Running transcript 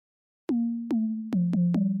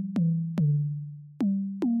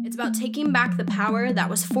about taking back the power that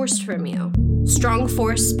was forced from you. Strong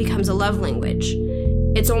force becomes a love language.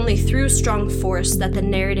 It's only through strong force that the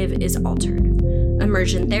narrative is altered.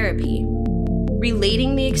 Immersion therapy.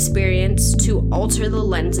 Relating the experience to alter the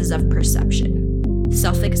lenses of perception.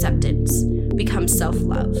 Self-acceptance becomes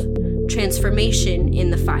self-love. Transformation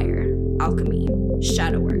in the fire. Alchemy.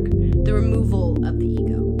 Shadow work. The removal of the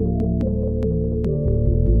ego.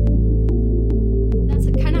 That's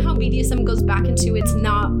kind of how BDSM goes back into it's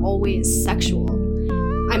not always sexual.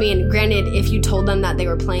 I mean, granted, if you told them that they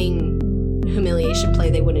were playing humiliation play,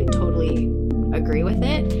 they wouldn't totally agree with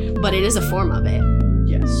it, but it is a form of it.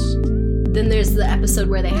 Yes. Then there's the episode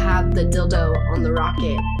where they have the dildo on the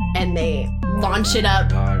rocket and they launch it up.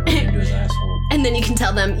 God, into his asshole. And then you can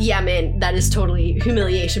tell them, yeah, man, that is totally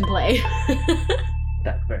humiliation play.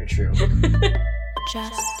 That's very true.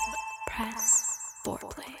 Just press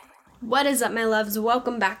foreplay. What is up, my loves?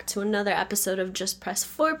 Welcome back to another episode of Just Press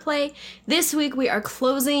Foreplay. This week we are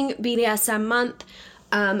closing BDSM month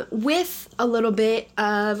with a little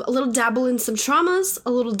dabble in some traumas, a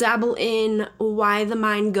little dabble in why the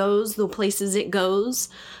mind goes, the places it goes.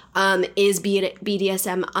 Is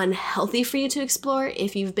BDSM unhealthy for you to explore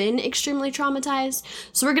if you've been extremely traumatized?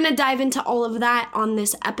 So we're going to dive into all of that on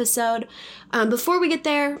this episode. Before we get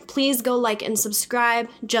there, please go like and subscribe,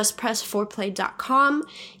 justpressforeplay.com.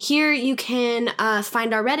 Here you can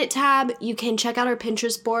find our Reddit tab. You can check out our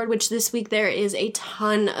Pinterest board, which this week there is a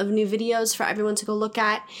ton of new videos for everyone to go look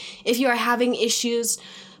at. If you are having issues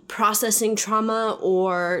processing trauma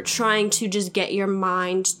or trying to just get your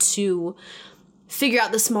mind to figure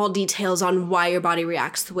out the small details on why your body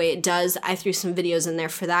reacts the way it does, I threw some videos in there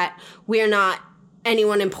for that. We are not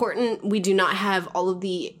anyone important. We do not have all of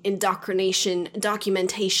the indoctrination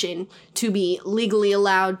documentation to be legally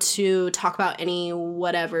allowed to talk about any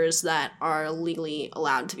whatevers that are legally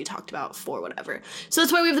allowed to be talked about for whatever. So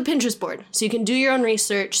that's why we have the Pinterest board. So you can do your own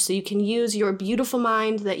research, so you can use your beautiful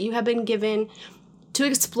mind that you have been given to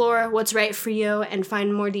explore what's right for you and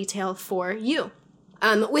find more detail for you.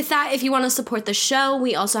 With that, if you want to support the show,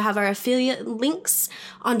 we also have our affiliate links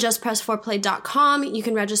on justpressforeplay.com. You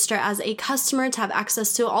can register as a customer to have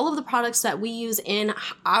access to all of the products that we use in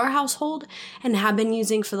our household and have been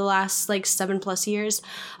using for the last 7+ years.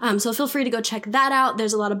 So feel free to go check that out.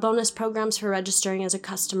 There's a lot of bonus programs for registering as a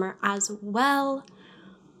customer as well.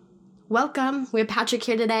 Welcome. We have Patrick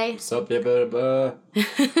here today. What's up, What's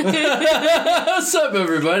up,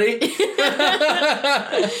 everybody?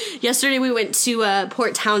 Yesterday we went to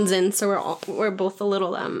Port Townsend, so we're both a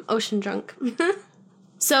little ocean drunk.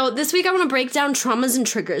 So this week I want to break down traumas and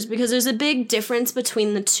triggers because there's a big difference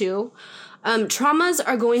between the two. Traumas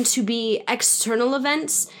are going to be external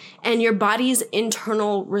events and your body's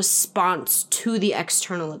internal response to the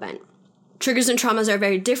external event. Triggers and traumas are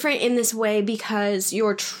very different in this way because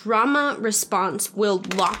your trauma response will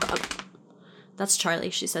lock up. That's Charlie.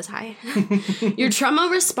 She says hi. Your trauma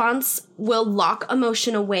response will lock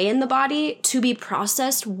emotion away in the body to be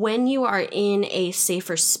processed when you are in a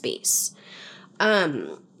safer space.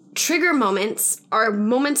 Trigger moments are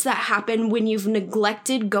moments that happen when you've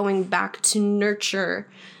neglected going back to nurture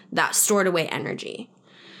that stored away energy.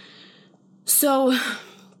 So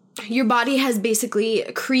your body has basically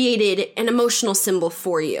created an emotional symbol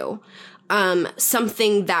for you.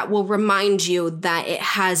 Something that will remind you that it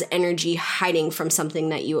has energy hiding from something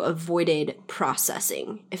that you avoided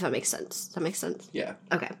processing, if that makes sense. Does that make sense? Yeah.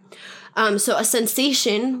 Okay. So a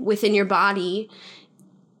sensation within your body,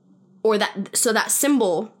 or that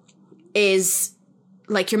symbol is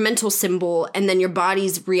like your mental symbol, and then your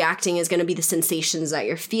body's reacting is going to be the sensations that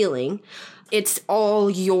you're feeling. It's all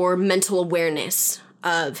your mental awareness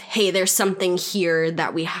of, hey, there's something here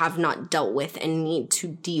that we have not dealt with and need to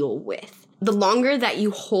deal with. The longer that you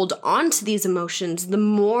hold on to these emotions, the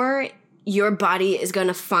more your body is going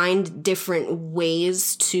to find different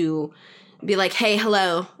ways to be like, hey,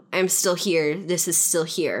 hello, I'm still here. This is still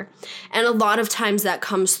here. And a lot of times that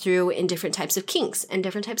comes through in different types of kinks and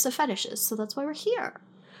different types of fetishes. So that's why we're here.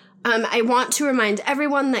 I want to remind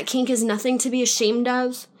everyone that kink is nothing to be ashamed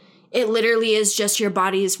of. It literally is just your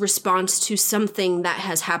body's response to something that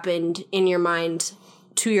has happened in your mind,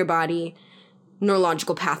 to your body,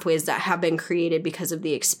 neurological pathways that have been created because of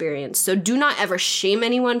the experience. So do not ever shame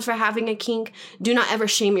anyone for having a kink. Do not ever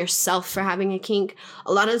shame yourself for having a kink.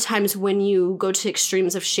 A lot of the times when you go to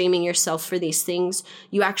extremes of shaming yourself for these things,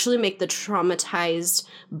 you actually make the traumatized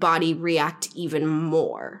body react even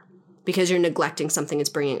more, because you're neglecting something it's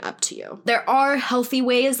bringing up to you. There are healthy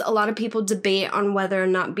ways. A lot of people debate on whether or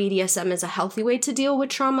not BDSM is a healthy way to deal with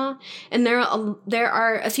trauma. And there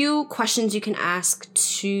are a few questions you can ask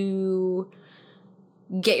to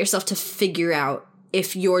get yourself to figure out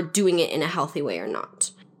if you're doing it in a healthy way or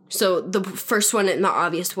not. So the first one and the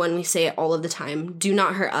obvious one, we say it all of the time: do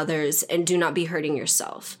not hurt others and do not be hurting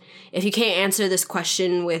yourself. If you can't answer this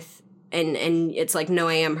question with, and it's like, no,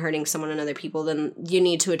 I am hurting someone and other people, then you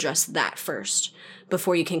need to address that first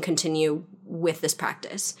before you can continue with this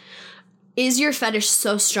practice. Is your fetish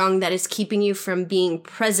so strong that it's keeping you from being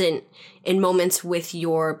present in moments with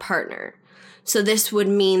your partner? So this would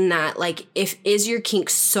mean that, like, is your kink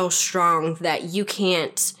so strong that you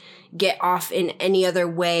can't get off in any other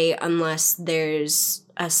way unless there's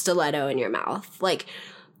a stiletto in your mouth? Like,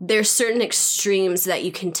 there's certain extremes that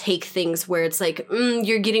you can take things where it's like,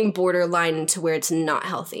 you're getting borderline to where it's not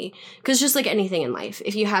healthy. Because just like anything in life,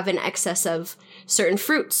 if you have an excess of certain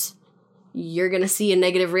fruits, you're going to see a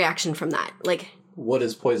negative reaction from that. Like, What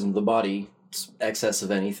is poison to the body? It's excess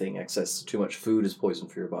of anything. Too much food is poison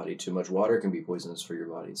for your body. Too much water can be poisonous for your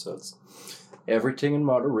body. So it's everything in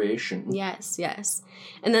moderation. yes.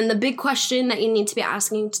 And then the big question that you need to be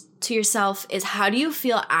asking to yourself is, how do you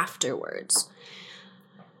feel afterwards?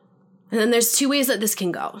 And then there's two ways that this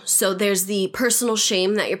can go. So there's the personal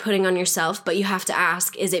shame that you're putting on yourself, but you have to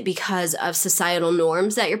ask, is it because of societal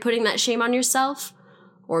norms that you're putting that shame on yourself?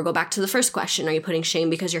 Or go back to the first question, are you putting shame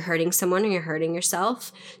because you're hurting someone or you're hurting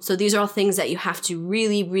yourself? So these are all things that you have to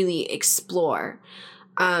really, really explore.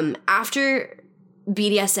 After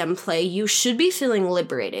BDSM play, you should be feeling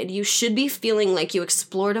liberated. You should be feeling like you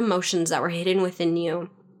explored emotions that were hidden within you,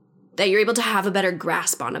 that you're able to have a better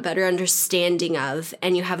grasp on, a better understanding of,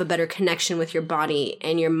 and you have a better connection with your body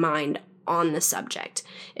and your mind on the subject.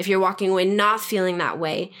 If you're walking away not feeling that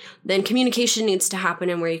way, then communication needs to happen,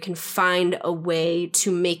 and where you can find a way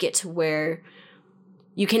to make it to where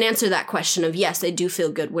you can answer that question of, yes, I do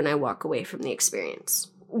feel good when I walk away from the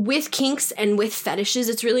experience. With kinks and with fetishes,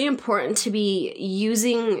 it's really important to be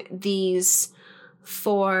using these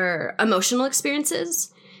for emotional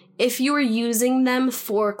experiences. If you are using them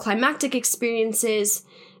for climactic experiences,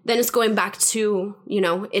 then it's going back to,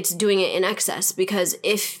 it's doing it in excess. Because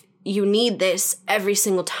if you need this every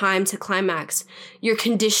single time to climax, you're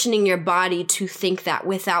conditioning your body to think that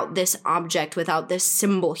without this object, without this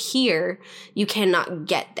symbol here, you cannot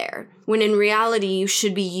get there. When in reality, you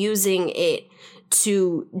should be using it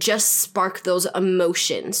to just spark those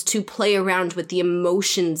emotions, to play around with the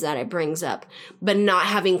emotions that it brings up, but not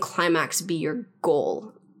having climax be your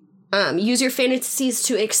goal. Use your fantasies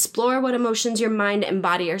to explore what emotions your mind and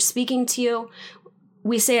body are speaking to you.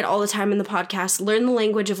 We say it all the time in the podcast, learn the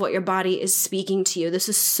language of what your body is speaking to you. This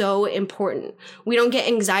is so important. We don't get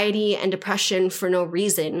anxiety and depression for no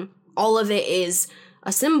reason. All of it is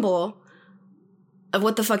a symbol of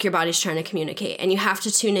what the fuck your body's trying to communicate. And you have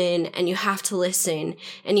to tune in, and you have to listen,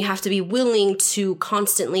 and you have to be willing to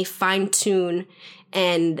constantly fine-tune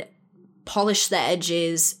and polish the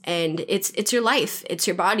edges. And it's your life, it's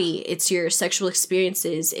your body, it's your sexual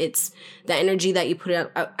experiences, it's the energy that you put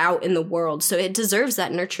out in the world. So it deserves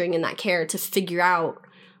that nurturing and that care to figure out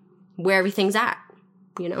where everything's at,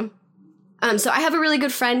 So I have a really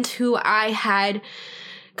good friend who I had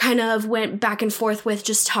kind of went back and forth with,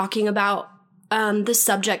 just talking about the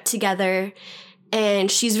subject together. And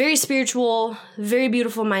she's very spiritual, very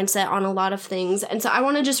beautiful mindset on a lot of things. And so I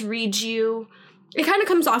want to just read you. It kind of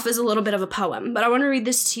comes off as a little bit of a poem, but I want to read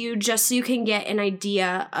this to you just so you can get an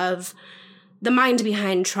idea of the mind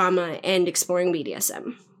behind trauma and exploring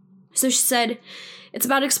BDSM. So she said, it's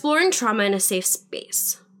about exploring trauma in a safe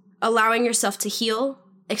space, allowing yourself to heal,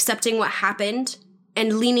 accepting what happened,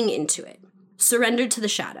 and leaning into it. Surrender to the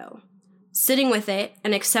shadow, sitting with it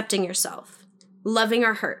and accepting yourself, loving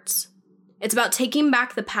our hurts. It's about taking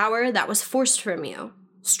back the power that was forced from you.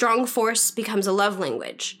 Strong force becomes a love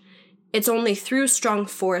language. It's only through strong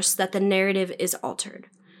force that the narrative is altered.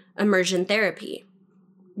 Immersion therapy.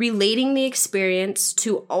 Relating the experience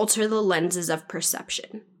to alter the lenses of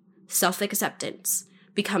perception. Self-acceptance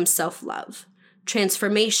becomes self-love.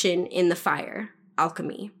 Transformation in the fire.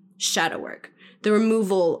 Alchemy. Shadow work. The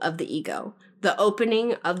removal of the ego. The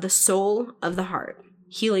opening of the soul of the heart.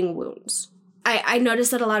 Healing wounds. I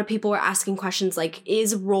noticed that a lot of people were asking questions like,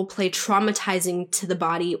 is roleplay traumatizing to the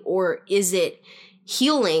body, or is it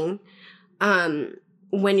healing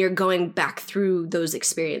when you're going back through those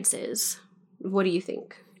experiences? What do you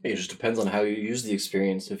think? It just depends on how you use the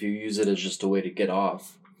experience. If you use it as just a way to get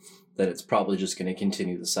off, then it's probably just going to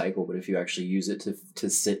continue the cycle. But if you actually use it to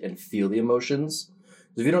sit and feel the emotions,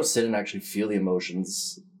 if you don't sit and actually feel the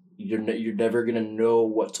emotions, you're never going to know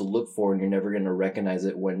what to look for, and you're never going to recognize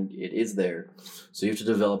it when it is there. So you have to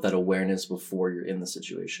develop that awareness before you're in the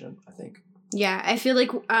situation, I think. Yeah, I feel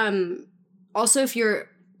like also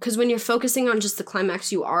because when you're focusing on just the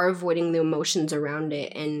climax, you are avoiding the emotions around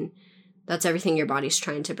it, and That's everything your body's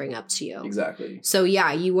trying to bring up to you. Exactly. So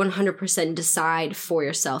yeah, you 100% decide for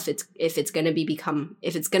yourself if it's going to become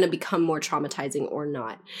more traumatizing or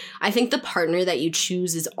not. I think the partner that you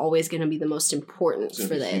choose is always going to be the most important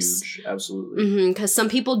for this. Huge. Absolutely. Because some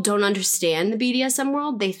people don't understand the BDSM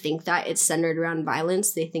world. They think that it's centered around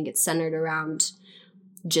violence. They think it's centered around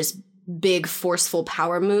just big, forceful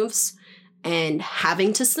power moves and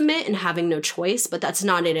having to submit and having no choice. But that's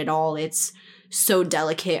not it at all. It's so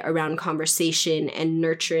delicate around conversation and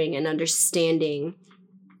nurturing and understanding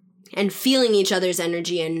and feeling each other's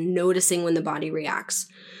energy and noticing when the body reacts.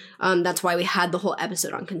 That's why we had the whole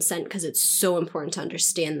episode on consent, because it's so important to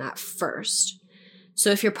understand that first. So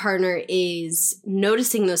if your partner is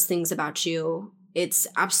noticing those things about you, it's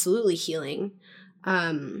absolutely healing.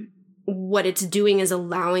 What it's doing is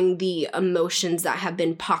allowing the emotions that have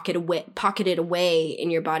been pocketed away in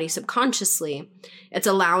your body subconsciously. It's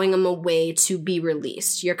allowing them a way to be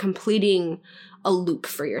released. You're completing a loop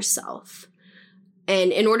for yourself.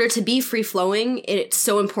 And in order to be free-flowing, it's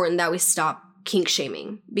so important that we stop kink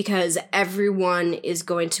shaming, because everyone is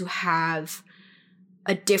going to have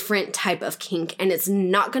a different type of kink, and it's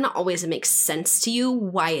not going to always make sense to you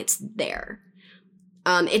why it's there.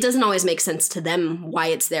 It doesn't always make sense to them why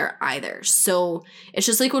it's there either. So it's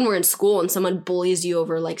just like when we're in school and someone bullies you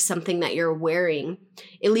over like something that you're wearing,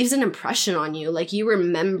 it leaves an impression on you. Like you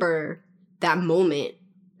remember that moment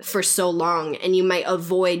for so long, and you might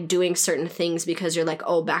avoid doing certain things because you're like,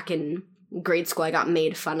 oh, back in grade school, I got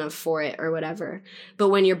made fun of for it or whatever. But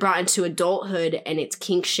when you're brought into adulthood and it's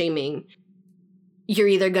kink shaming, you're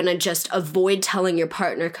either going to just avoid telling your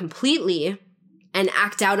partner completely and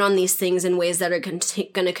act out on these things in ways that are going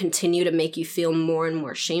to continue to make you feel more and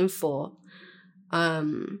more shameful.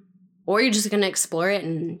 Or you're just going to explore it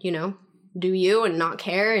and, do you and not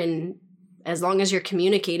care. And as long as you're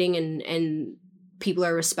communicating and people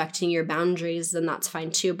are respecting your boundaries, then that's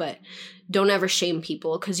fine too. But don't ever shame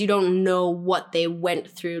people, because you don't know what they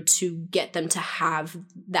went through to get them to have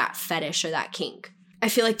that fetish or that kink. I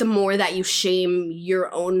feel like the more that you shame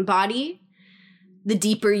your own body, the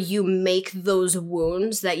deeper you make those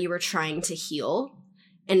wounds that you were trying to heal.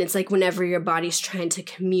 And it's like whenever your body's trying to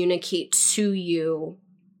communicate to you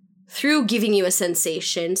through giving you a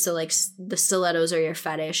sensation. So like the stilettos are your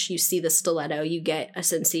fetish. You see the stiletto, you get a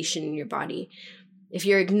sensation in your body. If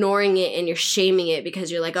you're ignoring it and you're shaming it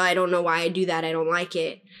because you're like, oh, I don't know why I do that, I don't like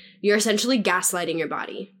it, you're essentially gaslighting your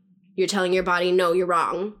body. You're telling your body, no, you're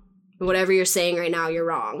wrong. Whatever you're saying right now, you're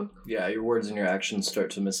wrong. Yeah, your words and your actions start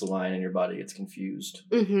to misalign and your body gets confused.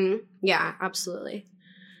 Yeah, absolutely.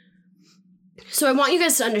 So I want you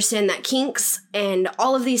guys to understand that kinks and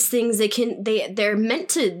all of these things, they're meant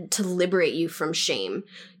to liberate you from shame.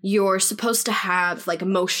 You're supposed to have like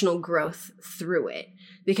emotional growth through it,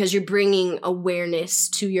 because you're bringing awareness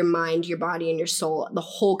to your mind, your body, and your soul, the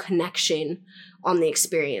whole connection on the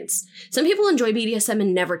experience. Some people enjoy BDSM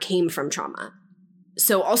and never came from trauma.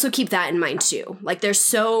 So also keep that in mind too. Like there's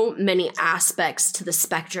so many aspects to the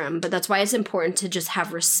spectrum, but that's why it's important to just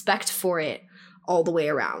have respect for it all the way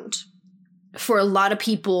around. For a lot of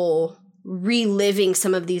people, reliving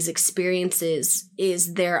some of these experiences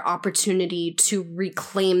is their opportunity to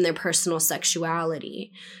reclaim their personal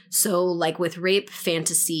sexuality. So like with rape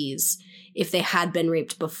fantasies, if they had been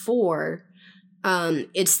raped before,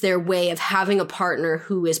 it's their way of having a partner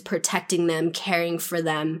who is protecting them, caring for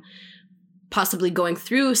them, possibly going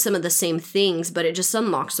through some of the same things, but it just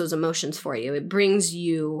unlocks those emotions for you. It brings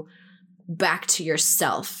you back to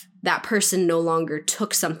yourself. That person no longer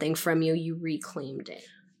took something from you, you reclaimed it.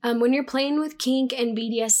 When you're playing with kink and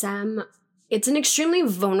BDSM, it's an extremely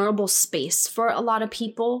vulnerable space for a lot of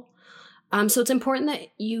people. So it's important that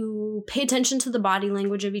you pay attention to the body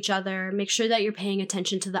language of each other, make sure that you're paying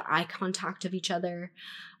attention to the eye contact of each other.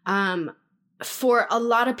 For a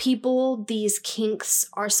lot of people, these kinks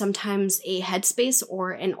are sometimes a headspace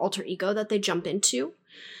or an alter ego that they jump into.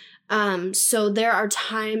 So there are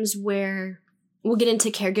times where we'll get into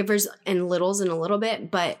caregivers and littles in a little bit,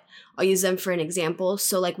 but I'll use them for an example.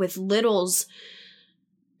 So like with littles,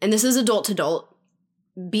 and this is adult to adult,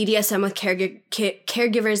 BDSM with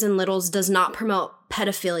caregivers and littles does not promote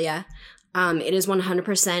pedophilia. It is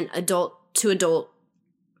 100% adult to adult,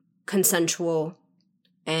 consensual,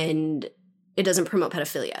 and it doesn't promote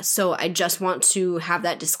pedophilia. So I just want to have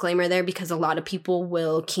that disclaimer there, because a lot of people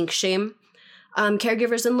will kink shame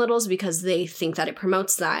caregivers and littles because they think that it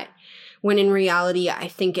promotes that, when in reality, I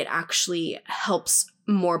think it actually helps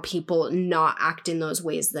more people not act in those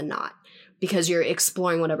ways than not, because you're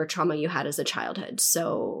exploring whatever trauma you had as a childhood.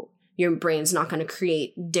 So your brain's not going to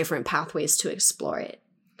create different pathways to explore it.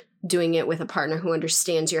 Doing it with a partner who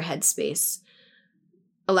understands your headspace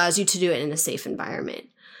allows you to do it in a safe environment.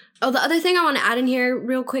 Oh, the other thing I want to add in here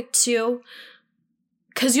real quick too,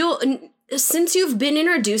 because since you've been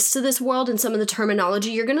introduced to this world and some of the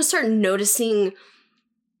terminology, you're going to start noticing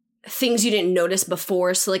things you didn't notice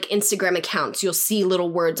before. So like Instagram accounts, you'll see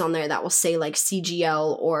little words on there that will say like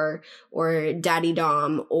CGL or daddy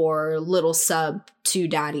dom or little sub to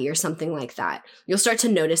daddy or something like that. You'll start to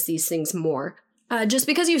notice these things more. Just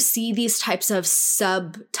because you see these types of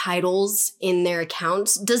subtitles in their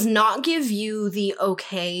accounts does not give you the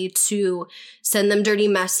okay to send them dirty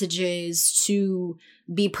messages, to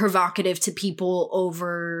be provocative to people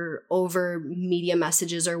over media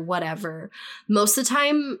messages or whatever. Most of the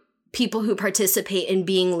time, people who participate in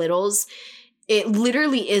being littles, it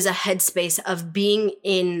literally is a headspace of being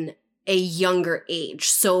in a younger age.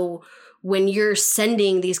 So when you're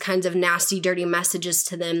sending these kinds of nasty, dirty messages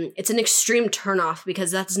to them, it's an extreme turnoff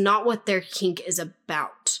because that's not what their kink is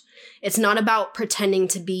about. It's not about pretending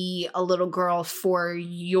to be a little girl for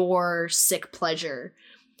your sick pleasure.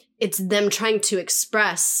 It's them trying to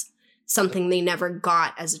express something they never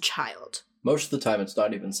got as a child. Most of the time, it's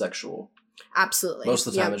not even sexual. Absolutely. Most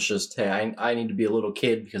of the time, It's just, hey, I need to be a little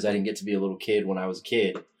kid because I didn't get to be a little kid when I was a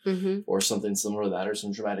kid. Mm-hmm. Or something similar to that, or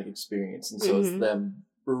some traumatic experience. And so it's them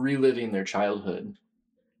reliving their childhood.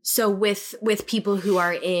 So with people who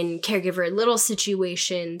are in caregiver little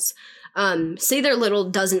situations, say their little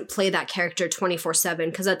doesn't play that character 24/7,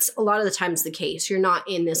 because that's a lot of the times the case. You're not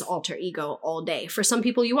in this alter ego all day. For some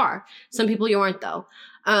people you are. Some people you aren't though.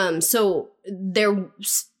 So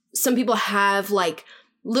some people have like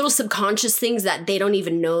little subconscious things that they don't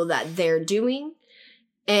even know that they're doing.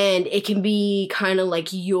 And it can be kind of like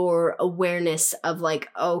your awareness of like,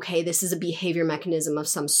 okay, this is a behavior mechanism of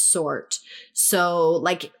some sort. So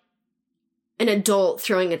like an adult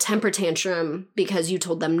throwing a temper tantrum because you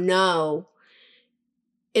told them no,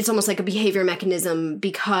 it's almost like a behavior mechanism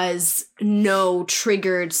because no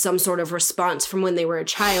triggered some sort of response from when they were a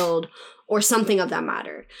child or something of that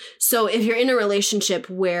matter. So if you're in a relationship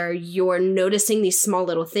where you're noticing these small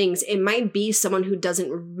little things, it might be someone who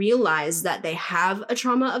doesn't realize that they have a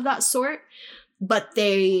trauma of that sort, but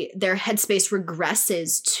their headspace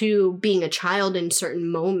regresses to being a child in certain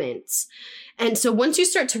moments. And so once you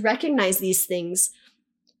start to recognize these things,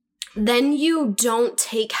 then you don't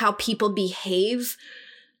take how people behave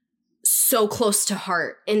so close to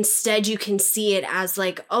heart. Instead, you can see it as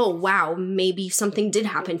like, oh, wow, maybe something did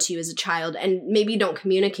happen to you as a child. And maybe you don't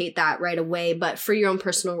communicate that right away, but for your own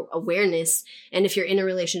personal awareness. And if you're in a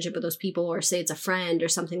relationship with those people, or say it's a friend or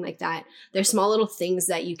something like that, there's small little things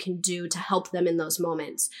that you can do to help them in those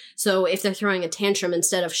moments. So if they're throwing a tantrum,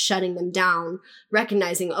 instead of shutting them down,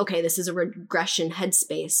 recognizing, okay, this is a regression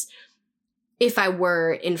headspace. If I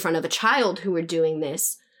were in front of a child who were doing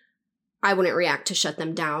this, I wouldn't react to shut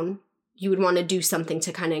them down. You would want to do something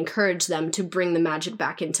to kind of encourage them to bring the magic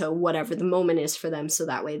back into whatever the moment is for them. So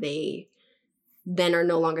that way they then are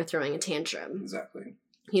no longer throwing a tantrum. Exactly.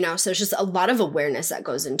 You know, so it's just a lot of awareness that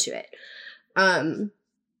goes into it. I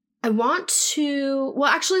want to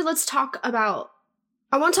talk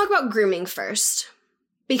about grooming first,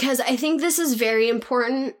 because I think this is very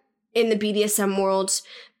important in the BDSM world,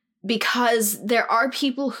 because there are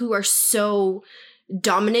people who are so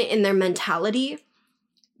dominant in their mentality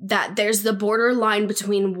that there's the borderline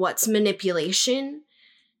between what's manipulation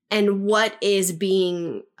and what is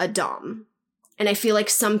being a dom. And I feel like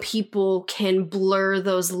some people can blur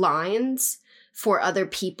those lines for other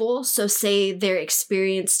people. So say they're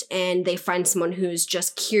experienced and they find someone who's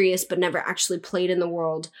just curious but never actually played in the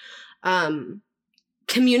world.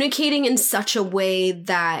 Communicating in such a way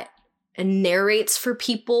that narrates for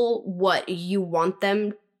people what you want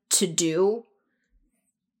them to do,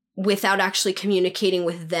 without actually communicating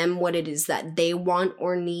with them what it is that they want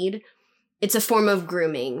or need, it's a form of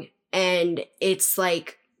grooming. And it's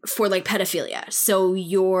like for like pedophilia. So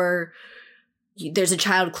there's a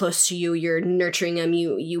child close to you, you're nurturing them,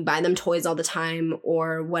 you buy them toys all the time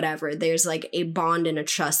or whatever. There's like a bond and a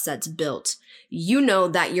trust that's built. You know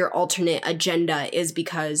that your alternate agenda is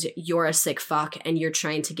because you're a sick fuck and you're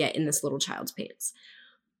trying to get in this little child's pants.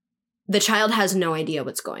 The child has no idea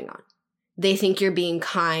what's going on. They think you're being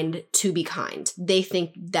kind to be kind. They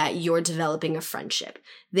think that you're developing a friendship.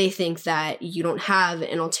 They think that you don't have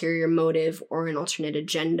an ulterior motive or an alternate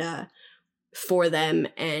agenda for them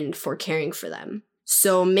and for caring for them.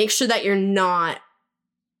 So make sure that you're not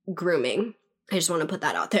grooming. I just want to put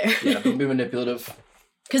that out there. Yeah, don't be manipulative.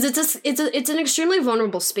 Because it's an extremely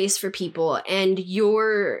vulnerable space for people, and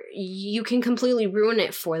you can completely ruin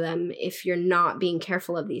it for them if you're not being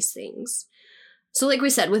careful of these things. So like we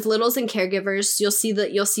said, with littles and caregivers, you'll see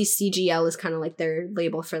CGL is kind of like their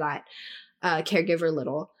label for that. caregiver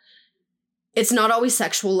little. It's not always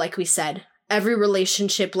sexual, like we said. Every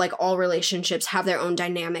relationship, like all relationships, have their own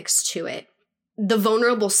dynamics to it. The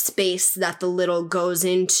vulnerable space that the little goes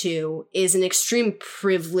into is an extreme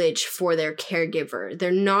privilege for their caregiver.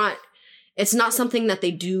 It's not something that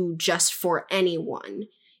they do just for anyone.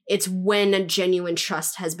 It's when a genuine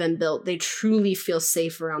trust has been built. They truly feel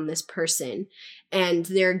safe around this person, and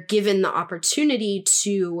they're given the opportunity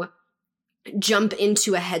to jump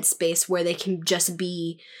into a headspace where they can just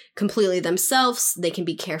be completely themselves. They can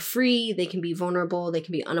be carefree. They can be vulnerable. They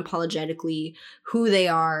can be unapologetically who they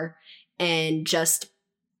are and just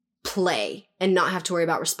play and not have to worry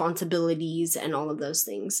about responsibilities and all of those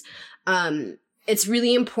things. It's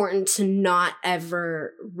really important to not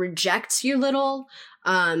ever reject your little.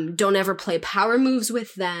 Don't ever play power moves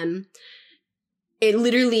with them. It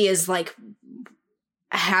literally is like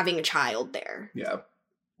having a child there. Yeah.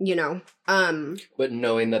 You know? But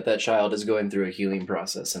knowing that child is going through a healing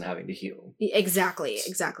process and having to heal. Exactly.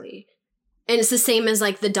 And it's the same as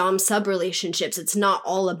like the Dom sub relationships. It's not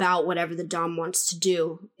all about whatever the Dom wants to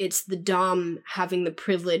do. It's the Dom having the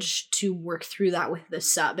privilege to work through that with the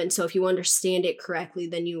sub. And so if you understand it correctly,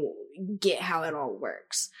 then you get how it all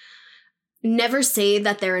works. Never say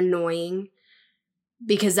that they're annoying,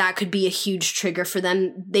 because that could be a huge trigger for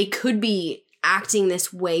them. They could be acting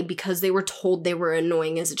this way because they were told they were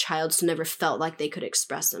annoying as a child, so never felt like they could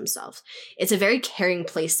express themselves. It's a very caring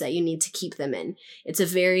place that you need to keep them in. It's a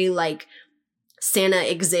very like,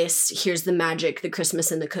 Santa exists, here's the magic, the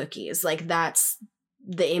Christmas and the cookies. Like that's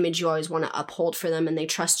the image you always want to uphold for them, and they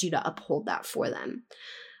trust you to uphold that for them.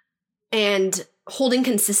 And holding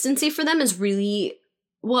consistency for them is really,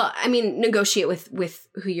 well, I mean, negotiate with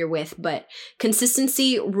who you're with, but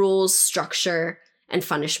consistency, rules, structure, and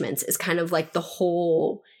punishments is kind of like the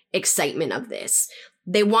whole excitement of this.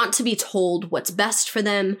 They want to be told what's best for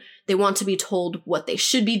them. They want to be told what they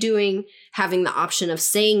should be doing, having the option of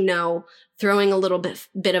saying no, throwing a little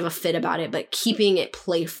bit of a fit about it, but keeping it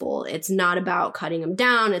playful. It's not about cutting them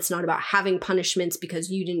down. It's not about having punishments because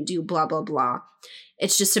you didn't do blah, blah, blah.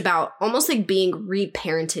 It's just about almost like being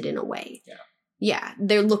reparented in a way. Yeah.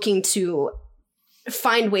 They're looking to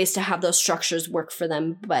find ways to have those structures work for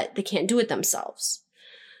them, but they can't do it themselves.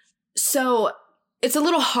 So it's a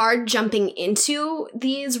little hard jumping into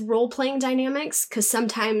these role-playing dynamics, because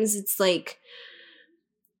sometimes it's like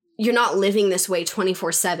you're not living this way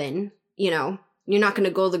 24/7, you know? You're not going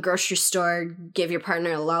to go to the grocery store, give your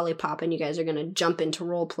partner a lollipop, and you guys are going to jump into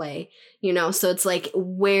role play, you know? So it's like,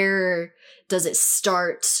 where does it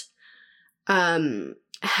start?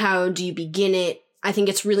 How do you begin it? I think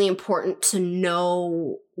it's really important to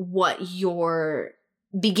know what your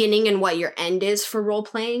beginning and what your end is for role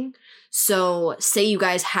playing. So say you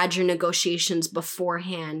guys had your negotiations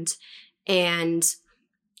beforehand and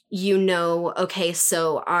you know, okay,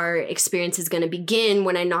 so our experience is going to begin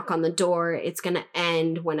when I knock on the door. It's going to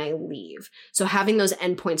end when I leave. So having those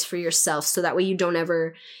endpoints for yourself, so that way you don't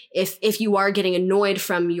ever, if you are getting annoyed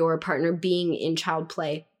from your partner being in child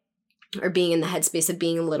play or being in the headspace of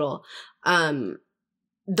being a little,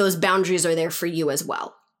 those boundaries are there for you as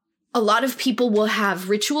well. A lot of people will have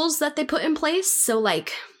rituals that they put in place. So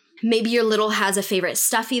like, maybe your little has a favorite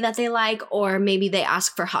stuffy that they like, or maybe they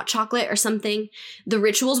ask for hot chocolate or something. The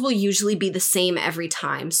rituals will usually be the same every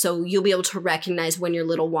time. So you'll be able to recognize when your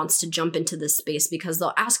little wants to jump into this space, because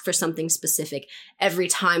they'll ask for something specific every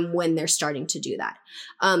time when they're starting to do that.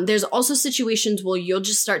 There's also situations where you'll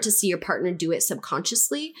just start to see your partner do it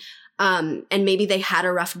subconsciously. And maybe they had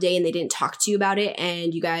a rough day and they didn't talk to you about it,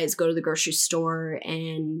 and you guys go to the grocery store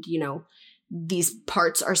and, you know, these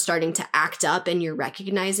parts are starting to act up and you're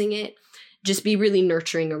recognizing it. Just be really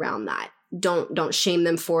nurturing around that. Don't shame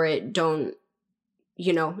them for it. Don't,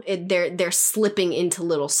 you know, they're slipping into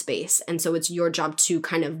little space. And so it's your job to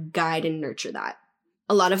kind of guide and nurture that.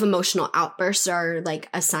 A lot of emotional outbursts are like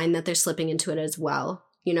a sign that they're slipping into it as well,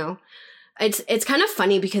 you know? It's kind of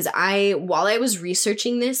funny because while I was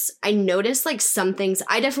researching this, I noticed like some things.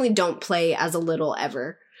 I definitely don't play as a little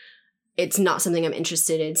ever. It's not something I'm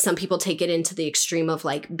interested in. Some people take it into the extreme of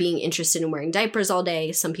like being interested in wearing diapers all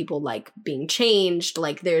day. Some people like being changed.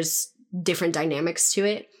 Like there's different dynamics to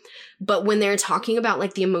it. But when they're talking about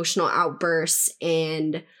like the emotional outbursts,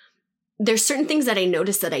 and there's certain things that I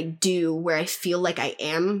notice that I do where I feel like I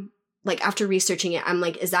am, like after researching it, I'm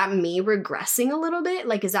like, is that me regressing a little bit?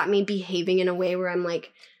 Like, is that me behaving in a way where I'm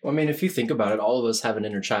like... Well, I mean, if you think about it, all of us have an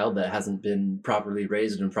inner child that hasn't been properly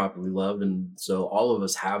raised and properly loved. And so all of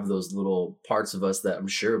us have those little parts of us that I'm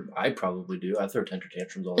sure I probably do. I throw temper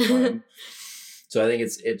tantrums all the time. So I think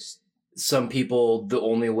it's some people, the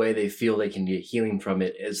only way they feel they can get healing from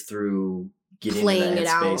it is through getting Playing into it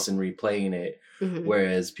that out. headspace and replaying it. Mhm.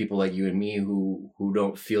 Whereas people like you and me who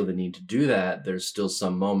don't feel the need to do that, there's still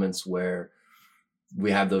some moments where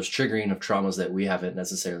we have those triggering of traumas that we haven't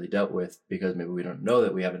necessarily dealt with because maybe we don't know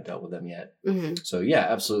that we haven't dealt with them yet. Mhm. So yeah,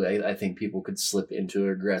 absolutely. I think people could slip into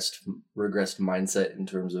a regressed mindset in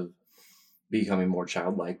terms of becoming more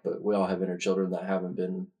childlike, but we all have inner children that haven't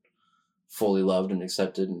been fully loved and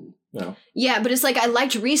accepted, and Yeah, but it's like I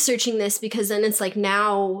liked researching this because then it's like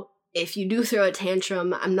now if you do throw a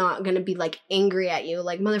tantrum, I'm not going to be like angry at you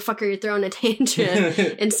like, motherfucker, you're throwing a tantrum.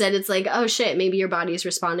 Instead, it's like, oh shit, maybe your body is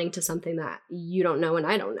responding to something that you don't know and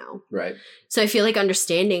I don't know. Right. So I feel like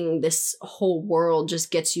understanding this whole world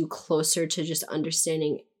just gets you closer to just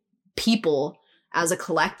understanding people as a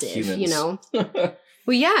collective, Humans. you know?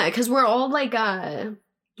 Well, yeah, because we're all like,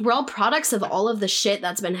 we're all products of all of the shit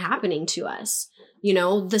that's been happening to us. You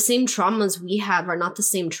know, the same traumas we have are not the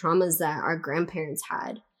same traumas that our grandparents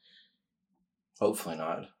had. Hopefully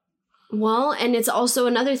not. Well, and it's also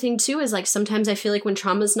another thing too is like sometimes I feel like when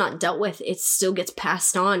trauma's not dealt with, it still gets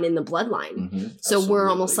passed on in the bloodline. Mm-hmm. So we're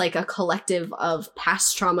almost like a collective of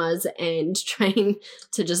past traumas and trying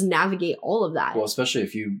to just navigate all of that. Well, especially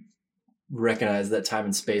if you recognize that time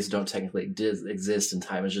and space don't technically exist, and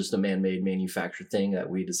time is just a man-made manufactured thing that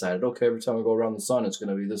we decided, okay, every time we go around the sun, it's going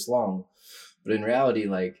to be this long. But in reality,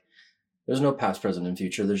 like, there's no past, present, and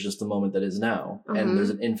future. There's just the moment that is now. And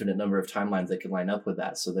there's an infinite number of timelines that can line up with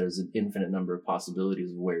that. So there's an infinite number of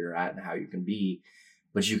possibilities of where you're at and how you can be.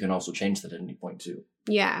 But you can also change that at any point, too.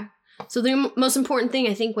 Yeah. So the most important thing,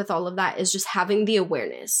 I think, with all of that is just having the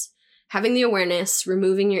awareness. Having the awareness,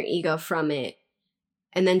 removing your ego from it,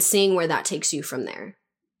 and then seeing where that takes you from there.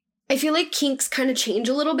 I feel like kinks kind of change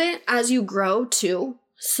a little bit as you grow, too.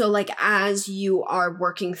 So, like, as you are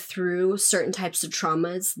working through certain types of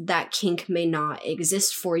traumas, that kink may not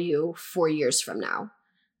exist for you 4 years from now.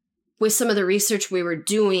 With some of the research we were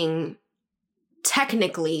doing,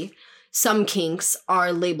 technically, some kinks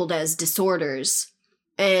are labeled as disorders.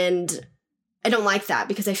 And I don't like that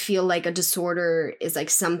because I feel like a disorder is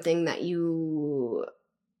like something that you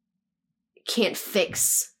can't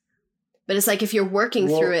fix. But it's like if you're working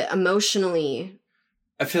through it emotionally.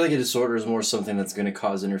 I feel like a disorder is more something that's going to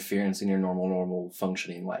cause interference in your normal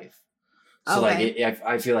functioning life. So Okay. like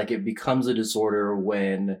I feel like it becomes a disorder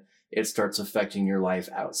when it starts affecting your life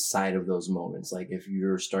outside of those moments. Like if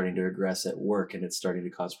you're starting to regress at work and it's starting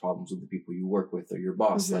to cause problems with the people you work with or your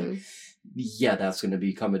boss, like, yeah, that's going to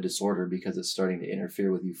become a disorder because it's starting to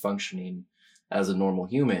interfere with you functioning as a normal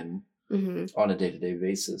human on a day-to-day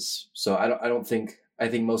basis. So I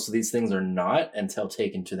think most of these things are not until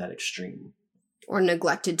taken to that extreme. Or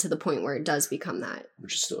neglected to the point where it does become that.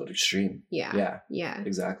 Which is still an extreme. Yeah.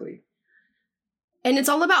 Exactly. And it's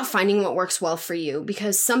all about finding what works well for you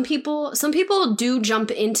because some people do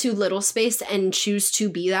jump into little space and choose to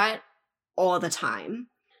be that all the time.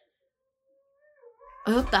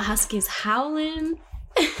 Oh, the husky's howling.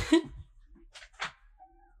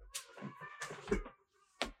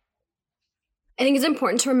 I think it's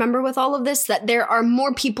important to remember with all of this that there are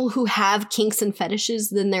more people who have kinks and fetishes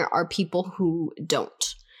than there are people who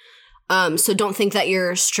don't. So don't think that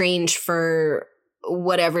you're strange for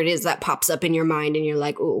whatever it is that pops up in your mind and you're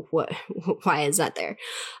like, oh, why is that there?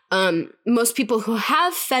 Most people who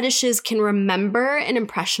have fetishes can remember an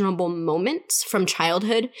impressionable moment from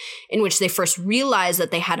childhood in which they first realized that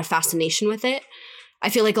they had a fascination with it. I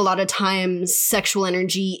feel like a lot of times sexual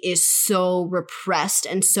energy is so repressed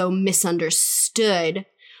and so misunderstood.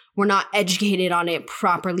 We're not educated on it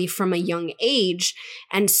properly from a young age.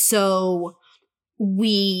 And so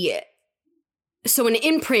an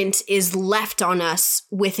imprint is left on us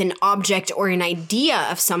with an object or an idea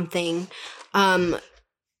of something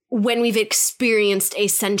when we've experienced a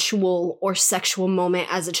sensual or sexual moment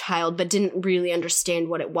as a child but didn't really understand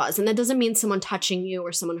what it was. And that doesn't mean someone touching you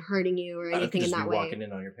or someone hurting you or anything in that way. Walking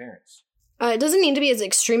in on your parents. It doesn't need to be as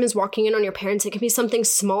extreme as walking in on your parents. It can be something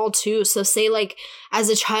small too. So say like as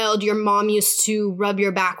a child, your mom used to rub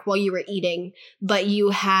your back while you were eating, but you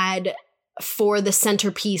had for the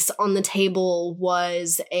centerpiece on the table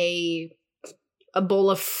was a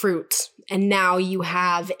bowl of fruit. And now you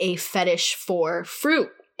have a fetish for fruit.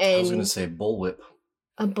 And I was going to say bullwhip.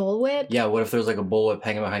 A bullwhip? Yeah, what if there's like a bullwhip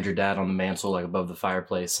hanging behind your dad on the mantle, like above the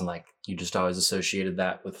fireplace, and like you just always associated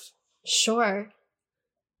that with... Sure.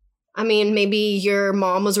 I mean, maybe your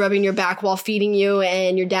mom was rubbing your back while feeding you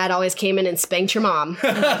and your dad always came in and spanked your mom.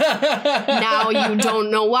 Now you don't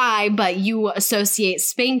know why, but you associate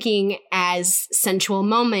spanking as sensual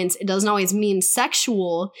moments. It doesn't always mean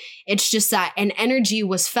sexual. It's just that an energy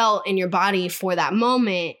was felt in your body for that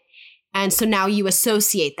moment. And so now you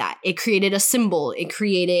associate that. It created a symbol. It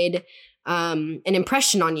created an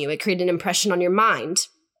impression on you. It created an impression on your mind.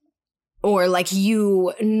 Or like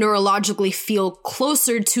you neurologically feel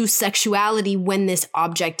closer to sexuality when this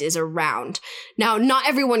object is around. Now, not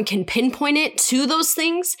everyone can pinpoint it to those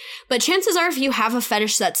things, but chances are if you have a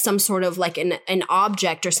fetish that's some sort of like an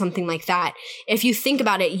object or something like that, if you think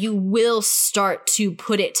about it, you will start to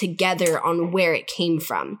put it together on where it came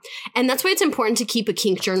from. And that's why it's important to keep a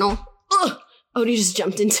kink journal. Ugh! Odie just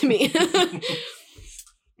jumped into me.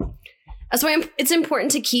 That's why it's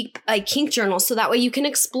important to keep a kink journal so that way you can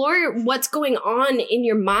explore what's going on in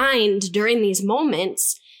your mind during these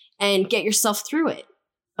moments and get yourself through it.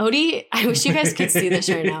 Odie, I wish you guys could see this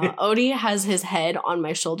right now. Odie has his head on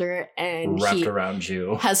my shoulder and wrapped around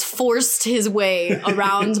you. Has forced his way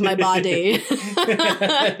around my body for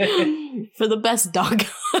the best dog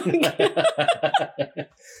hug.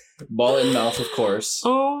 Ball in mouth, of course.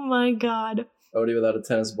 Oh my God. Odie without a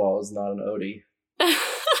tennis ball is not an Odie.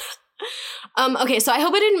 Okay, so I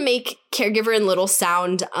hope I didn't make Caregiver and Little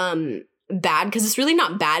sound bad, because it's really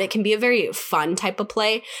not bad. It can be a very fun type of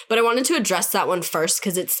play, but I wanted to address that one first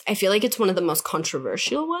because I feel like it's one of the most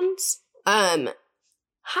controversial ones. Hi,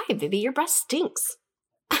 Vivi, your breath stinks.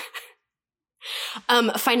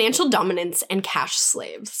 Financial dominance and cash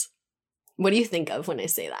slaves. What do you think of when I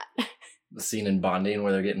say that? The scene in Bonding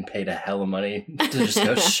where they're getting paid a hell of money to just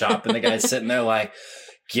go shop, and the guy's sitting there like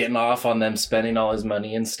getting off on them spending all his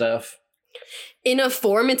money and stuff. In a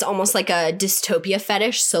form, it's almost like a dystopia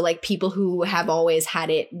fetish. So like people who have always had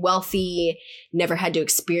it wealthy, never had to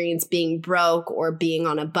experience being broke or being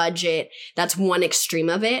on a budget. That's one extreme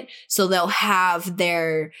of it. So they'll have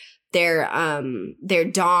their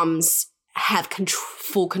doms have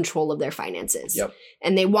full control of their finances. Yep.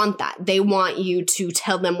 And they want that. They want you to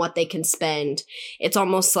tell them what they can spend. It's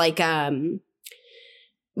almost like, but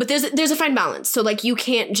there's a fine balance. So like you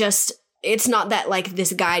can't just, it's not that like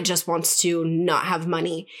this guy just wants to not have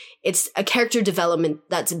money. It's a character development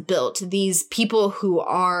that's built. These people who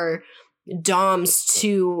are doms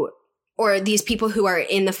or these people who are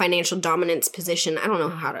in the financial dominance position, I don't know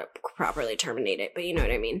how to properly terminate it, but you know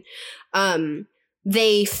what I mean.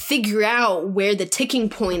 They figure out where the ticking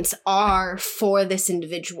points are for this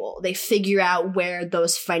individual. They figure out where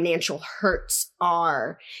those financial hurts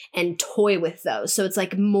are and toy with those. So it's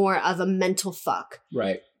like more of a mental fuck.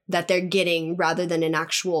 Right. That they're getting rather than an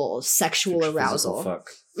actual sexual arousal. Fuck.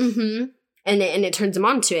 Mm-hmm. And it turns them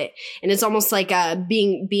on to it. And it's almost like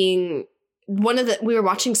being we were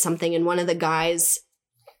watching something and one of the guys,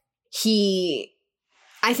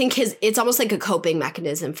 I think it's almost like a coping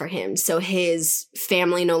mechanism for him. So his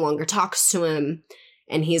family no longer talks to him.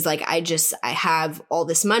 And he's like, I have all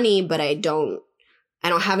this money, but I don't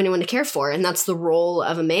have anyone to care for. And that's the role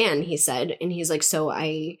of a man, he said. And he's like, so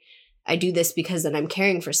I do this because then I'm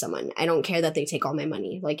caring for someone. I don't care that they take all my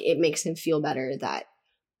money. Like it makes him feel better that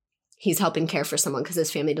he's helping care for someone because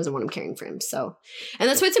his family doesn't want him caring for him. So, and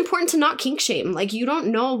that's why it's important to not kink shame. Like you don't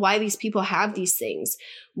know why these people have these things.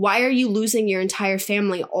 Why are you losing your entire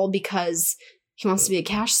family all because he wants to be a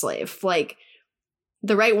cash slave? Like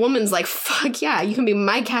the right woman's like, fuck yeah, you can be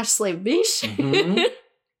my cash slave, bitch.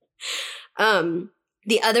 Mm-hmm.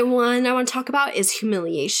 The other one I want to talk about is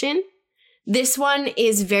humiliation. This one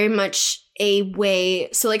is very much a way,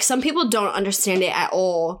 so like some people don't understand it at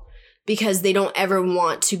all because they don't ever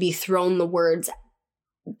want to be thrown the words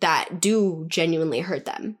that do genuinely hurt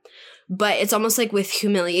them. But it's almost like with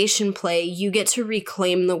humiliation play, you get to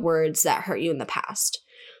reclaim the words that hurt you in the past.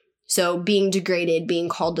 So being degraded, being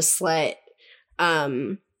called a slut,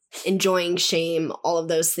 enjoying shame, all of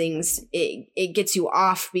those things, it gets you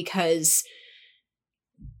off because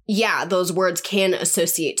yeah, those words can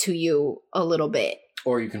associate to you a little bit.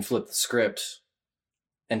 Or you can flip the script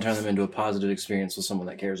and turn them into a positive experience with someone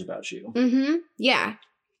that cares about you. Mm-hmm. Yeah.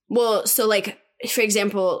 Well, so like, for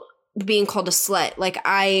example, being called a slut, like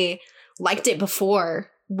I liked it before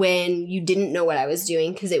when you didn't know what I was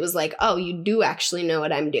doing because it was like, oh, you do actually know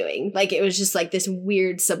what I'm doing. Like it was just like this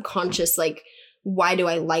weird subconscious, like, why do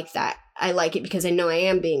I like that? I like it because I know I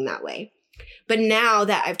am being that way. But now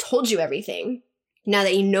that I've told you everything, now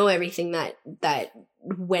that you know everything that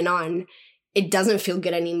went on, it doesn't feel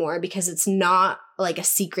good anymore because it's not like a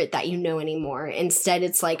secret that you know anymore. Instead,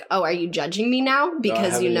 it's like, oh, are you judging me now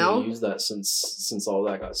because you know? I haven't used that since all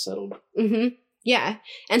that got settled. Mm-hmm. Yeah.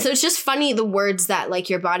 And so it's just funny the words that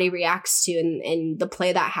like your body reacts to and the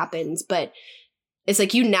play that happens. But it's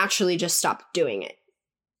like you naturally just stop doing it.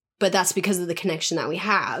 But that's because of the connection that we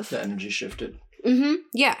have. The energy shifted. Mm-hmm.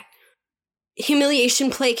 Yeah.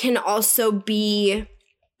 Humiliation play can also be,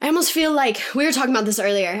 I almost feel like, we were talking about this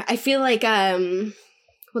earlier. I feel like,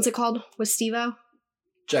 what's it called with Steve-O?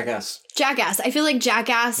 Jackass. Jackass. I feel like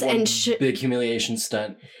Jackass One and big humiliation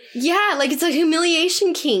stunt. yeah, like it's a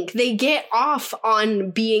humiliation kink. They get off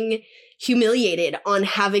on being humiliated, on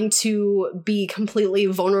having to be completely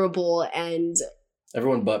vulnerable and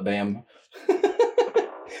Everyone but Bam.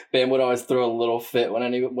 Bam would always throw a little fit when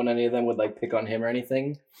any of them would like pick on him or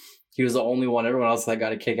anything. He was the only one. Everyone else like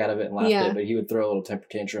got a kick out of it and laughed at it, but he would throw a little temper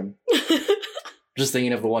tantrum. Just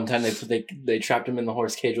thinking of the one time they trapped him in the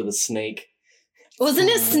horse cage with a snake. Wasn't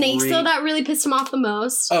it snakes though that really pissed him off the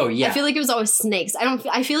most? Oh yeah. I feel like it was always snakes.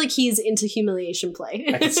 I feel like he's into humiliation play.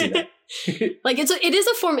 I can see that. Like it is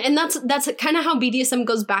a form, and that's kind of how BDSM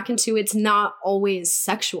goes back into it's not always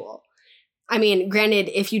sexual. I mean, granted,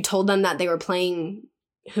 if you told them that they were playing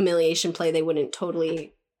humiliation play, they wouldn't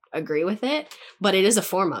totally agree with it, but it is a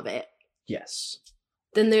form of it. Yes.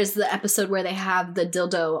 Then there's the episode where they have the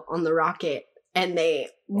dildo on the rocket and they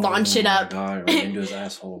launch it up. Oh my god, right into his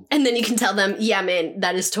asshole. And then you can tell them, yeah, man,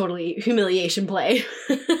 that is totally humiliation play.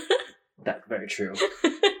 That's very true.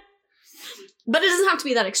 But it doesn't have to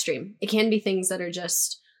be that extreme. It can be things that are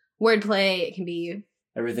just wordplay. It can be...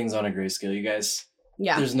 Everything's on a grayscale, you guys.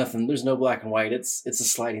 Yeah. There's no black and white. It's a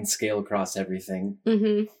sliding scale across everything.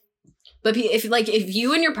 Mm-hmm. But if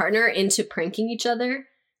you and your partner are into pranking each other,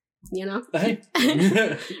 you know,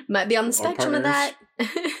 might be on the spectrum of that.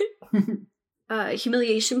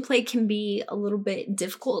 Humiliation play can be a little bit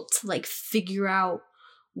difficult to like figure out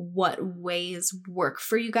what ways work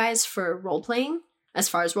for you guys for role playing as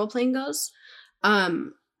far as role playing goes.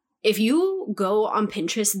 If you go on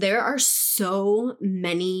Pinterest, there are so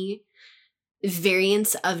many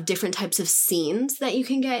variants of different types of scenes that you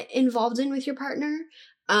can get involved in with your partner.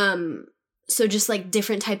 So just like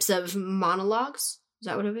different types of monologues. Is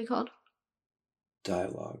that what it would be called?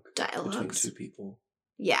 Dialogues. Between two people.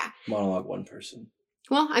 Yeah. Monologue one person.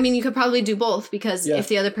 Well, I mean, you could probably do both because if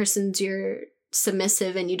the other person's your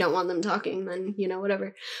submissive and you don't want them talking, then, you know,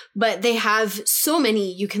 whatever. But they have so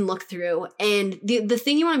many you can look through. And the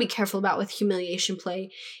thing you want to be careful about with humiliation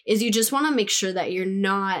play is you just want to make sure that you're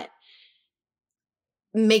not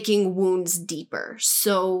making wounds deeper.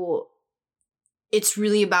 So it's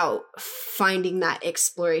really about finding that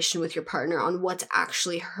exploration with your partner on what's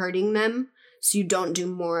actually hurting them so you don't do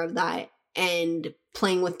more of that and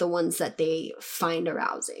playing with the ones that they find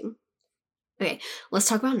arousing. Okay, let's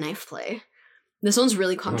talk about knife play. This one's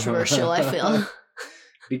really controversial, I feel.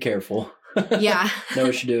 Be careful. Yeah. Know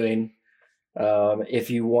what you're doing. If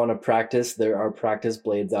you want to practice, there are practice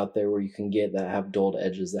blades out there where you can get that have dulled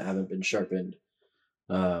edges that haven't been sharpened.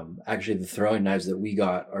 Actually, the throwing knives that we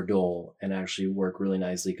got are dull and actually work really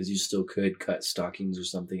nicely because you still could cut stockings or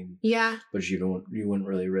something. Yeah. But you wouldn't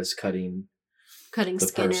really risk cutting skin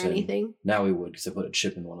person. Or anything. Now we would because I put a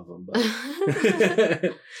chip in one of them.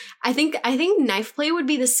 But I think knife play would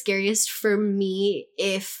be the scariest for me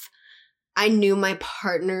if I knew my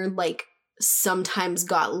partner like sometimes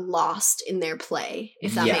got lost in their play,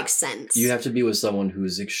 if that makes sense. You have to be with someone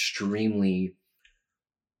who's extremely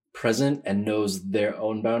present and knows their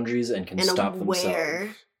own boundaries and can stop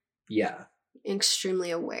themselves. Yeah.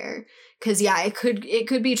 Extremely aware. Because it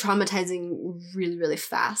could be traumatizing really, really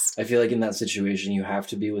fast. I feel like in that situation you have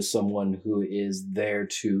to be with someone who is there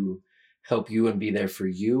to help you and be there for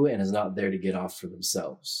you and is not there to get off for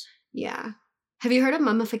themselves. Yeah. Have you heard of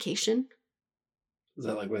mummification? Is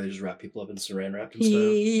that like where they just wrap people up in saran wrap and stuff?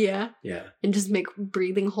 Yeah. Yeah. And just make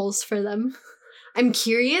breathing holes for them. I'm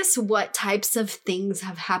curious what types of things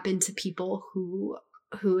have happened to people who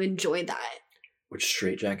enjoy that. Would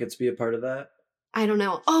straitjackets be a part of that? I don't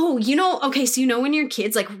know. Oh, okay, so when your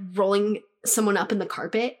kid's like rolling someone up in the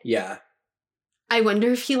carpet? Yeah. I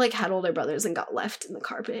wonder if he like had older brothers and got left in the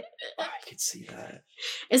carpet. I could see that.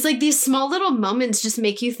 It's like these small little moments just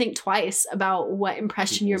make you think twice about what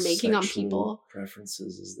impression you're making on people.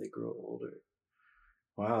 Preferences as they grow older.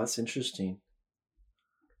 Wow, that's interesting.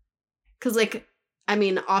 Because I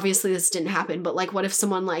mean, obviously this didn't happen, but what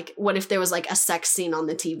if there was a sex scene on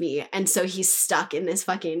the TV and so he's stuck in this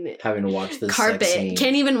fucking having to watch this carpet, sex scene.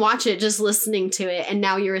 Can't even watch it, just listening to it, and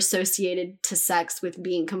now you're associated to sex with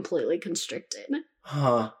being completely constricted.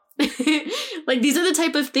 Huh. These are the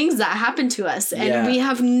type of things that happen to us and we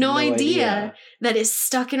have no idea that it's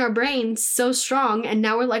stuck in our brains so strong, and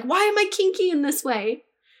now we're like, why am I kinky in this way?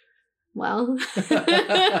 Well,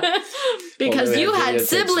 because you had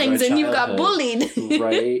siblings and you got bullied.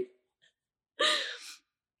 Right.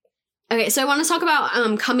 Okay, so I want to talk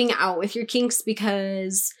about coming out with your kinks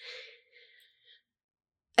because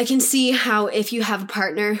I can see how if you have a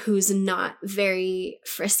partner who's not very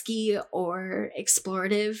frisky or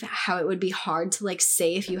explorative, how it would be hard to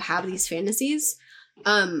say if you have these fantasies.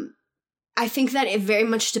 I think that it very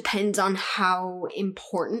much depends on how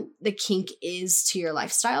important the kink is to your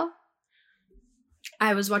lifestyle.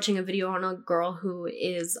 I was watching a video on a girl who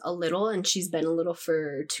is a little, and she's been a little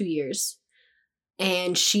for 2 years.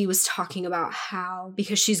 And she was talking about how,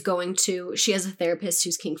 because she has a therapist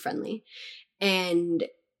who's kink friendly. And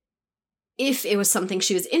if it was something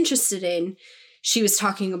she was interested in, she was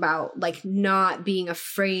talking about like not being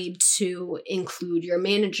afraid to include your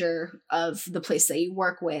manager of the place that you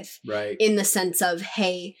work with. Right. In the sense of,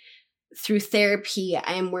 hey, through therapy,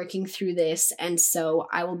 I am working through this. And so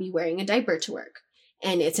I will be wearing a diaper to work.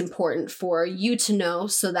 And it's important for you to know,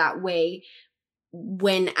 so that way,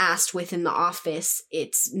 when asked within the office,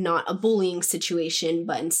 it's not a bullying situation,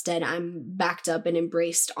 but instead I'm backed up and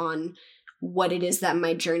embraced on what it is that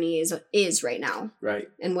my journey is right now. Right.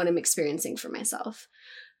 And what I'm experiencing for myself.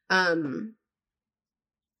 There's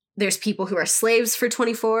people who are slaves for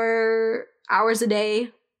 24 hours a day.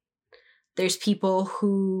 There's people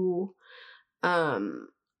who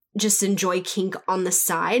just enjoy kink on the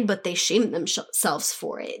side, but they shame themselves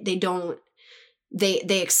for it.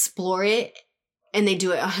 They explore it, and they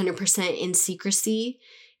do it 100% in secrecy.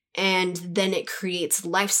 And then it creates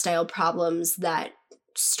lifestyle problems that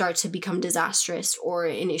start to become disastrous or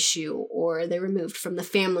an issue, or they're removed from the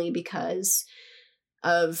family because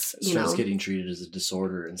of, Starts getting treated as a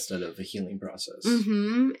disorder instead of a healing process.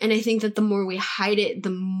 Mm-hmm. And I think that the more we hide it, the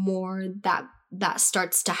more that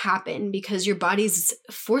starts to happen, because your body's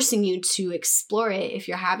forcing you to explore it if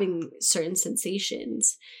you're having certain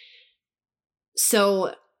sensations.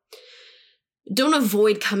 So don't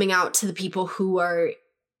avoid coming out to the people who are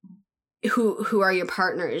your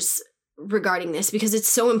partners regarding this, because it's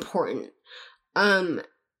so important.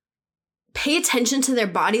 Pay attention to their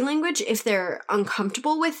body language if they're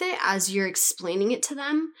uncomfortable with it as you're explaining it to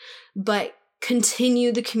them, but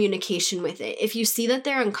continue the communication with it. If you see that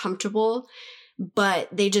they're uncomfortable, but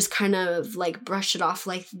they just kind of like brush it off,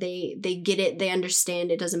 like they get it, they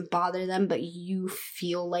understand, it doesn't bother them, but you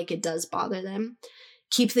feel like it does bother them,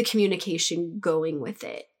 keep the communication going with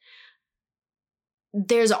it.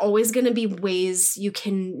 There's always going to be ways you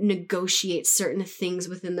can negotiate certain things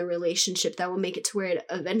within the relationship that will make it to where it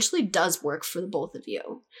eventually does work for the both of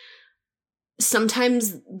you.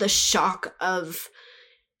 Sometimes the shock of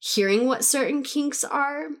hearing what certain kinks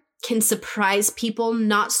are can surprise people,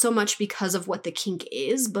 not so much because of what the kink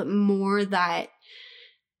is, but more that,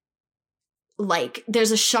 like,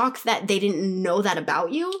 there's a shock that they didn't know that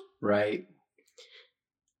about you. Right.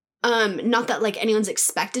 Not that like anyone's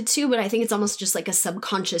expected to, but I think it's almost just like a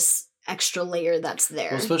subconscious extra layer that's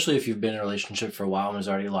there. Well, especially if you've been in a relationship for a while and there's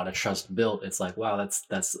already a lot of trust built, it's like, wow,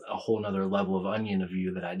 that's a whole nother level of onion of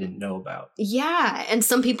you that I didn't know about. Yeah. And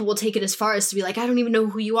some people will take it as far as to be like, I don't even know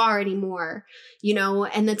who you are anymore,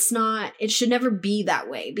 and that's not, it should never be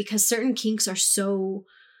that way, because certain kinks are so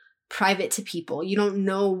private to people. You don't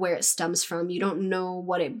know where it stems from. You don't know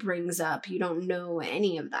what it brings up. You don't know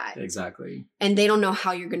any of that. Exactly. And they don't know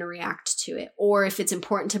how you're going to react to it, or if it's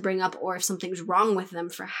important to bring up, or if something's wrong with them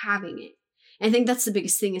for having it. And I think that's the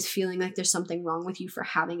biggest thing, is feeling like there's something wrong with you for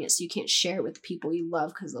having it, so you can't share it with the people you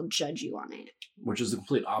love because they'll judge you on it. Which is the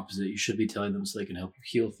complete opposite. You should be telling them so they can help you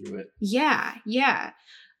heal through it. Yeah.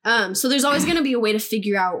 So there's always going to be a way to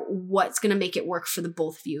figure out what's going to make it work for the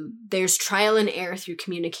both of you. There's trial and error through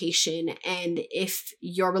communication. And if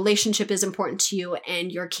your relationship is important to you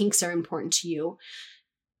and your kinks are important to you,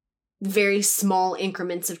 very small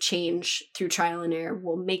increments of change through trial and error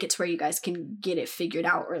will make it to where you guys can get it figured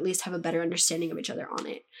out, or at least have a better understanding of each other on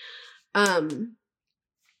it.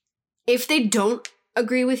 If they don't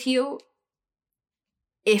agree with you,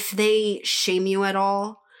 if they shame you at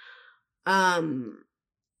all,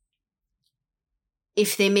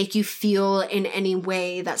 if they make you feel in any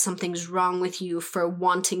way that something's wrong with you for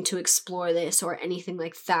wanting to explore this or anything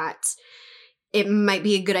like that, it might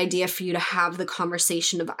be a good idea for you to have the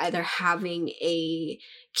conversation of either having a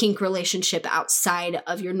kink relationship outside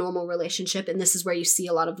of your normal relationship. And this is where you see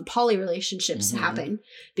a lot of the poly relationships happen,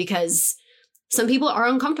 because some people are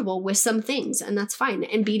uncomfortable with some things, and that's fine.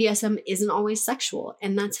 And BDSM isn't always sexual,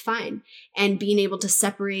 and that's fine. And being able to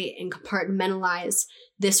separate and compartmentalize,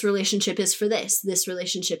 this relationship is for this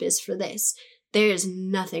relationship is for this. There's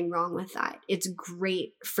nothing wrong with that. It's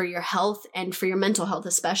great for your health and for your mental health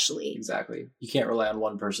especially. Exactly. You can't rely on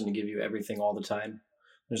one person to give you everything all the time.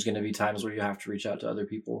 There's going to be times where you have to reach out to other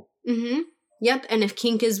people. Mm-hmm. Yep. And if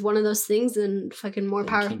kink is one of those things, then fucking more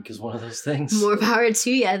power. Kink is one of those things. More power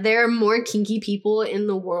to you. There are more kinky people in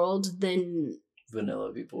the world than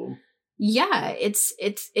vanilla people. Yeah, it's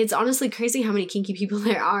honestly crazy how many kinky people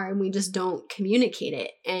there are, and we just don't communicate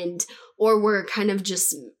it, or we're kind of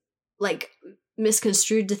just like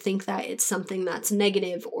misconstrued to think that it's something that's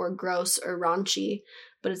negative or gross or raunchy,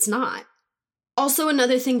 but it's not. Also,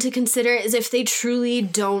 another thing to consider is if they truly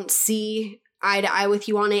don't see eye to eye with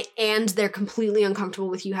you on it and they're completely uncomfortable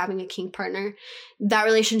with you having a kink partner, that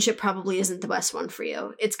relationship probably isn't the best one for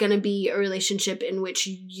you. It's going to be a relationship in which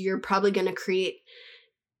you're probably going to create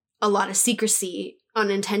a lot of secrecy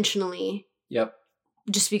unintentionally. Yep.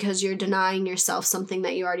 Just because you're denying yourself something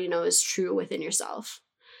that you already know is true within yourself.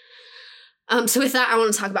 So with that, I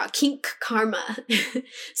want to talk about kink karma.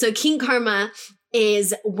 So kink karma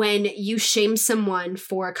is when you shame someone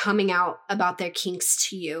for coming out about their kinks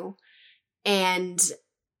to you, and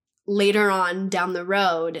later on down the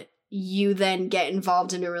road, you then get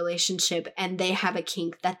involved in a relationship and they have a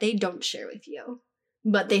kink that they don't share with you,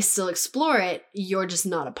 but they still explore it. You're just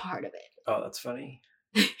not a part of it. Oh, that's funny.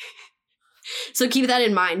 So keep that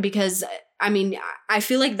in mind, because I mean, I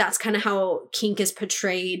feel like that's kind of how kink is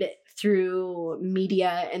portrayed through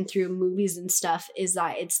media and through movies and stuff, is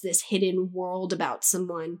that it's this hidden world about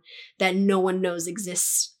someone that no one knows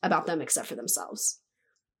exists about them except for themselves.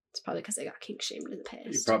 It's probably because they got kink shamed in the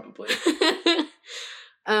past. Probably.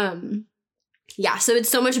 Yeah, so it's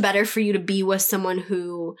so much better for you to be with someone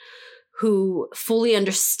who fully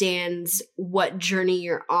understands what journey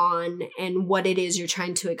you're on and what it is you're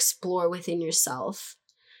trying to explore within yourself,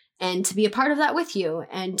 and to be a part of that with you,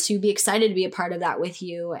 and to be excited to be a part of that with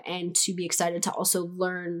you, and to be excited to also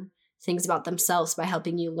learn things about themselves by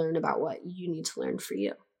helping you learn about what you need to learn for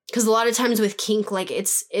you. Because a lot of times with kink, like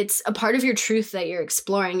it's a part of your truth that you're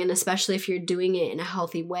exploring, and especially if you're doing it in a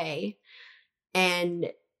healthy way.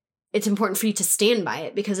 And it's important for you to stand by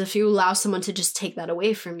it, because if you allow someone to just take that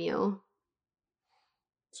away from you,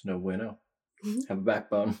 it's no bueno. Have a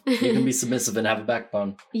backbone. You can be submissive and have a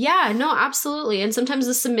backbone. Yeah, no, absolutely. And sometimes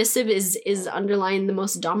the submissive is underlying the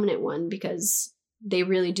most dominant one, because they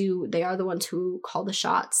really do. They are the ones who call the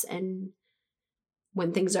shots. And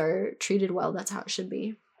when things are treated well, that's how it should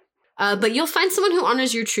be. But you'll find someone who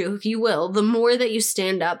honors your truth. You will. The more that you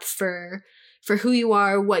stand up for who you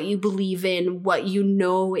are, what you believe in, what you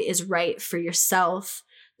know is right for yourself,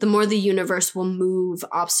 the more the universe will move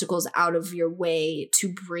obstacles out of your way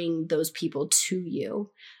to bring those people to you.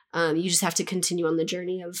 You just have to continue on the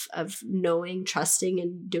journey of knowing, trusting,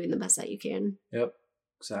 and doing the best that you can. Yep,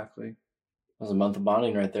 exactly. It was a month of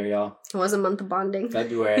bonding right there, y'all. It was a month of bonding.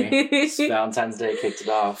 February. Valentine's Day kicked it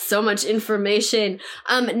off. So much information.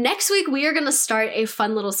 Next week, we are going to start a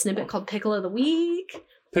fun little snippet called Pickle of the Week.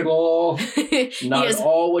 Pickle. Not Yes. at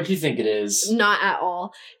all what you think it is. Not at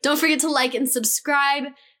all. Don't forget to like and subscribe.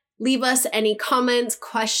 Leave us any comments,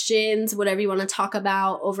 questions, whatever you want to talk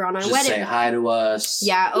about over on our Just Reddit. say hi to us.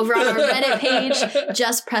 Yeah, over on our Reddit page,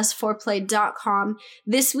 justpress4play.com.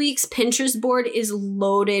 This week's Pinterest board is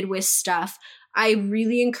loaded with stuff. I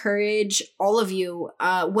really encourage all of you,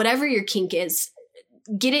 whatever your kink is,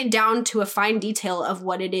 get it down to a fine detail of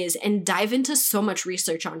what it is and dive into so much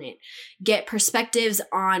research on it. Get perspectives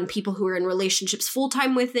on people who are in relationships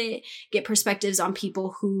full-time with it. Get perspectives on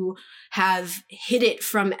people who have hid it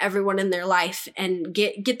from everyone in their life, and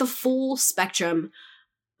get the full spectrum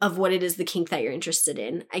of what it is, the kink that you're interested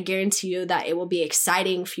in. I guarantee you that it will be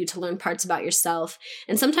exciting for you to learn parts about yourself.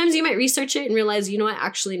 And sometimes you might research it and realize, you know what,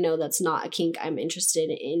 actually, no, that's not a kink I'm interested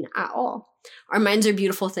in at all. Our minds are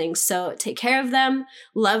beautiful things, so take care of them,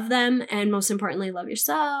 love them, and most importantly, love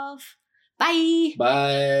yourself. Bye.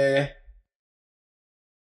 Bye.